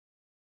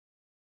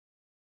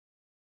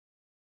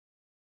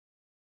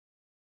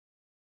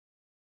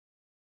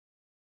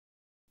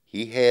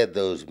He had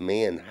those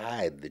men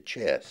hide the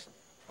chest.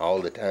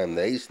 All the time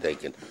they's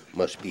thinking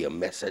must be a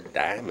mess of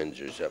diamonds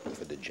or something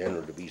for the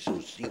general to be so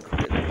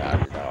secret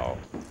about it all.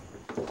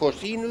 Of course,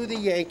 he knew the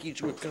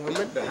Yankees were coming.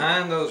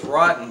 Behind those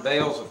rotten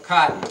bales of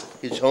cotton.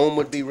 His home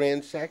would be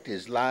ransacked,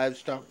 his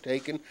livestock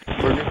taken,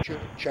 furniture,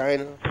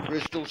 china,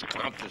 crystals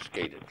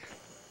confiscated.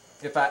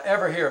 If I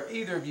ever hear of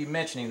either of you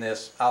mentioning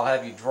this, I'll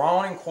have you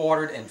drawn and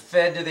quartered and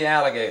fed to the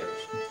alligators.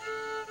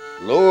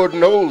 Lord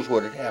knows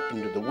what had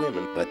happened to the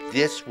women, but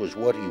this was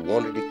what he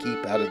wanted to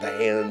keep out of the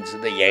hands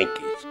of the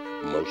Yankees,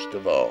 most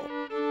of all.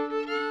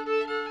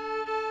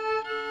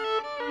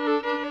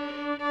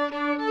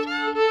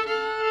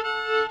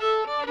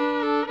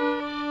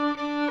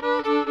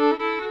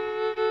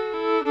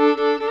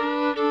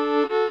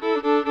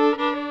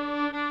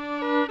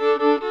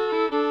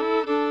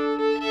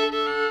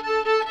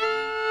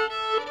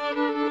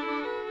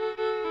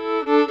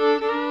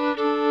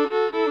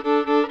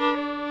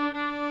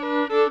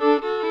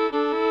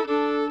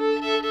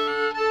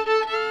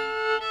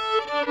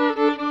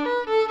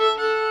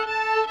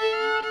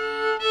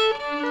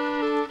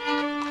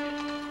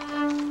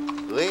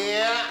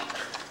 Well,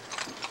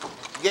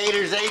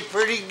 gators ate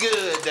pretty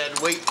good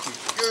that week,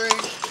 sure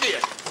as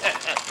shit.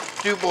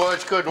 Two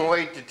boys couldn't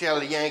wait to tell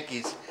the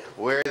Yankees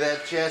where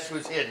that chest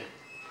was hidden.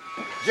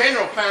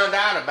 General found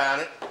out about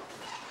it,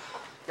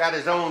 got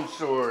his own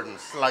sword and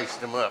sliced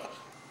him up.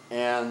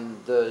 And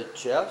the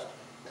chest?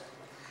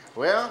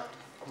 Well,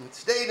 it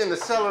stayed in the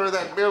cellar of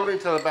that building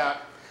till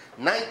about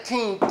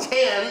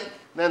 1910.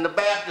 Then the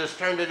Baptists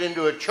turned it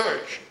into a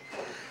church.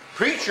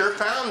 Preacher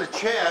found the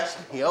chest.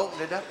 He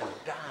opened it up and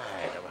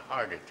died of a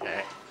heart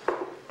attack.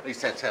 At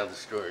least that's how the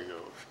story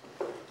goes.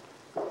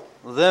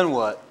 Well, then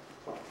what?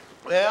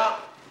 Well,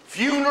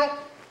 funeral,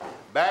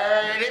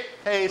 buried it.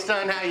 Hey,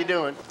 son, how you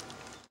doing?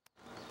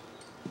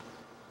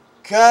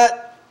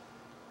 Cut!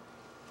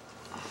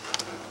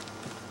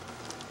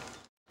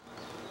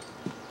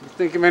 You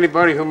think of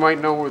anybody who might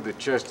know where the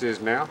chest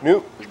is now?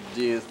 Nope.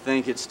 Do you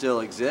think it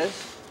still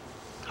exists?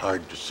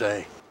 Hard to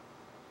say.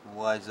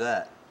 Why's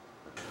that?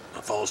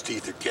 My false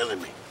teeth are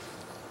killing me.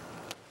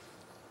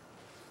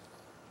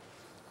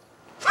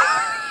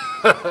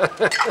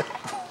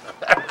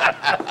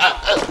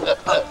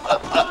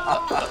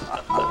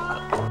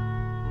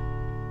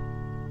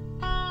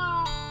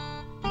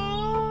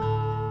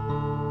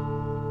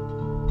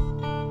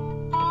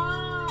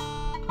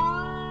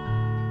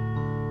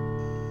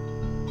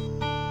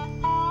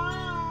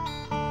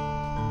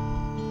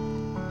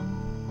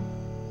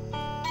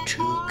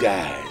 Two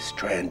guys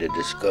trying to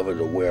discover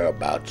the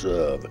whereabouts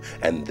of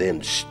and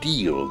then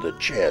steal the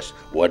chest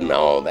wasn't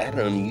all that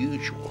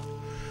unusual.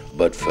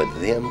 But for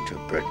them to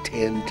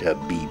pretend to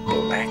be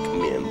black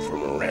men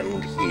from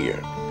around here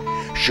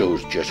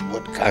shows just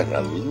what kind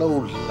of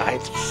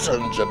low-life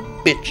sons of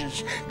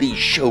bitches these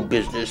show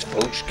business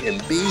folks can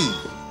be.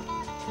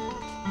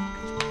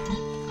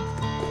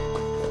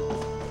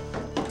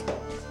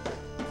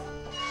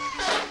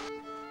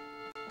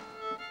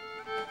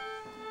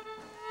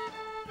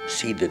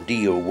 See, the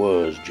deal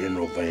was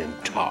General Van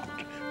Tott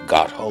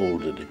got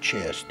hold of the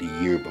chest the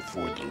year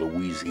before the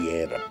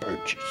Louisiana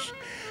Purchase.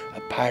 A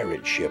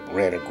pirate ship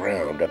ran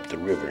aground up the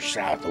river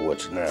south of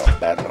what's now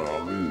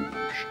Baton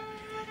Rouge.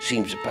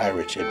 Seems the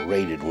pirates had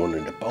raided one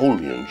of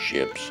Napoleon's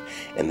ships,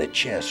 and the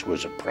chest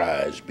was a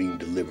prize being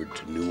delivered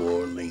to New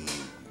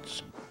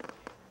Orleans.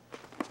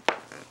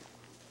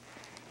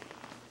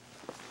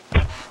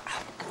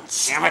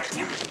 Damn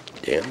it!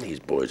 Damn, these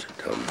boys are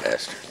dumb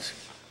bastards.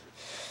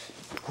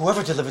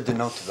 Whoever delivered the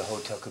note to the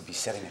hotel could be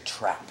setting a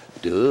trap.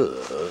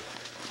 Duh.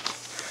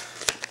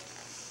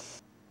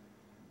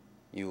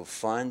 You will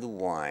find the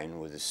wine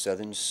where the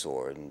southern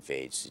sword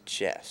invades the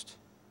chest.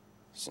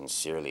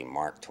 Sincerely,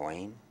 Mark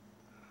Twain.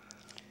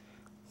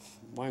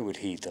 Why would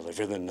he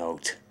deliver the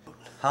note?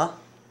 Huh?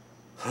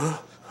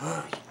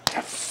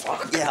 The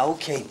fuck? Yeah,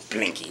 okay,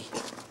 Blinky.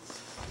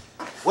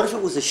 What if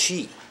it was a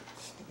she?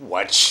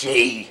 What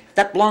she?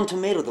 That blonde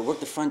tomato that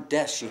worked the front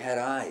desk, she had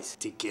eyes.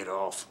 To get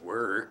off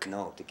work?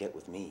 No, to get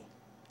with me.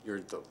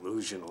 You're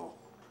delusional.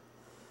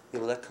 Yeah,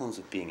 well, that comes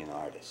with being an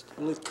artist.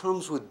 Well, it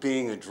comes with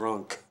being a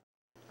drunk.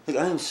 Look,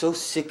 I am so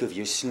sick of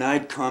your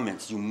snide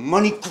comments, you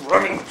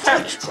money-grubbing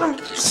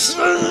drunk.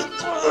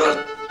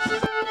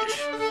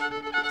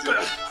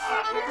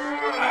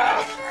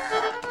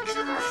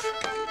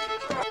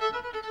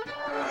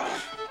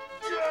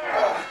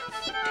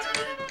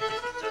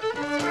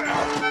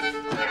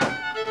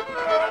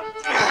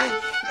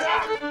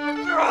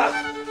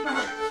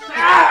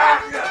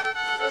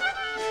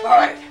 All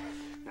right,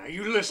 now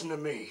you listen to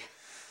me.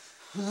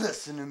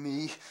 Listen to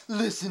me,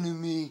 listen to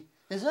me.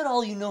 Is that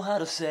all you know how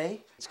to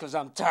say? It's because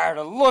I'm tired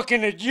of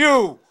looking at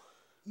you.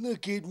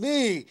 Look at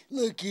me,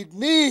 look at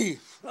me.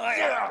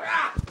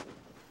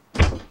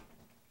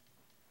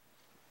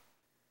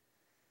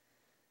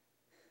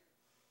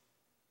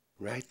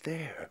 Right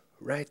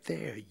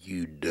there,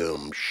 you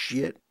dumb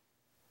shit.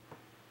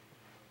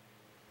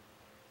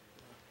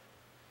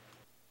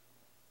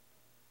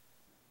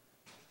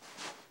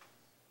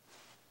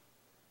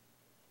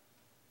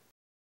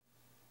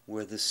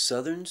 where the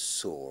southern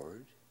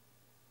sword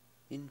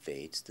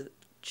invades the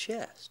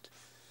chest.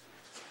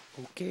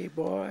 Okay,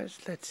 boys,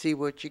 let's see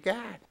what you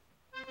got.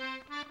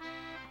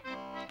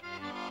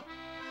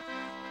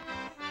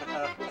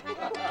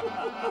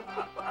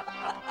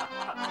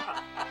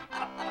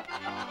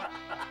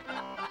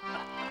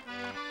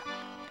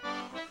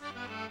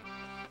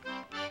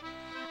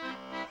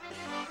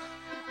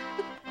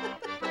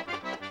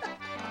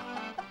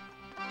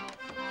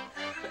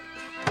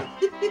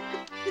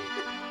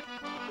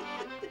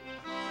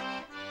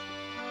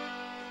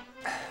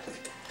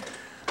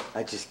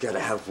 I just gotta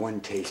have one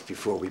taste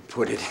before we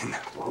put it in.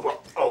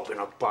 Well, open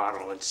a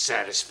bottle and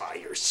satisfy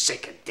your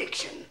sick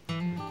addiction.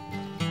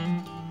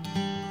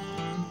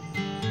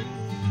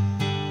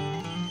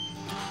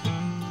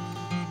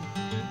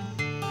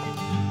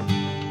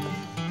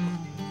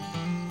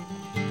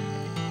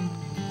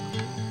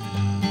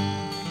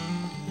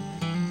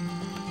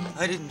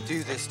 I didn't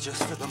do this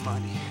just for the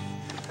money.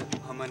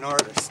 I'm an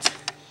artist.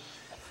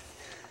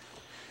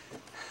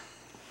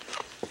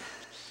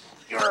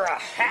 You're a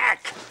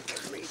hack!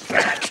 Give me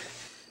that!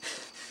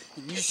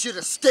 And you should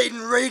have stayed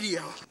in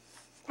radio.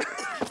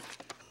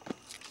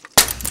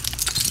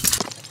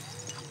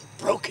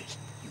 Broke it,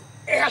 you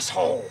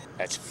asshole!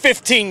 That's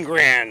 15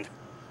 grand!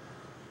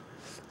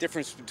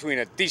 Difference between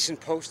a decent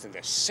post and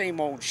the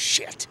same old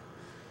shit.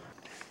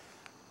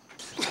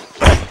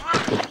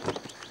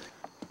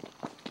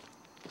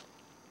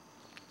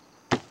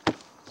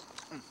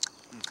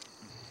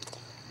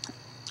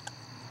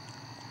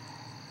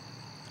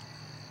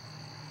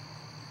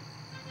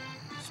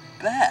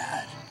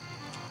 Bad.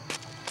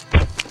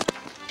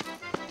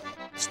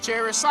 It's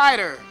cherry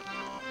cider.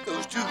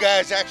 Those two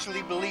guys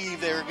actually believe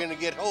they were gonna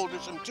get hold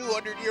of some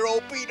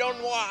 200-year-old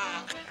Pinot Noir.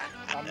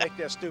 I'll make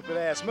that stupid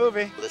ass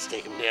movie. Let's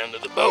take him down to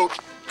the boat.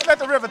 Let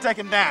the river take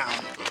him down.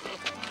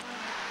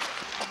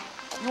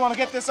 You want to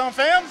get this on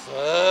film?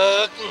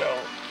 Fuck no.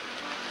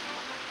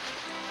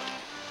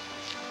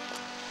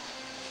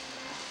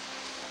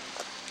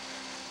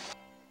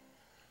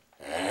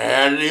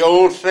 And the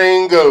old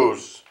thing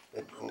goes.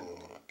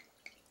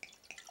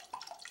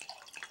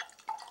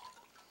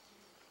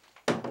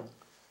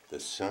 The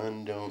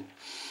sun don't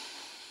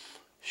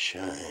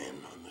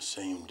shine on the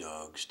same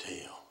dog's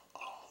tail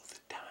all the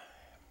time.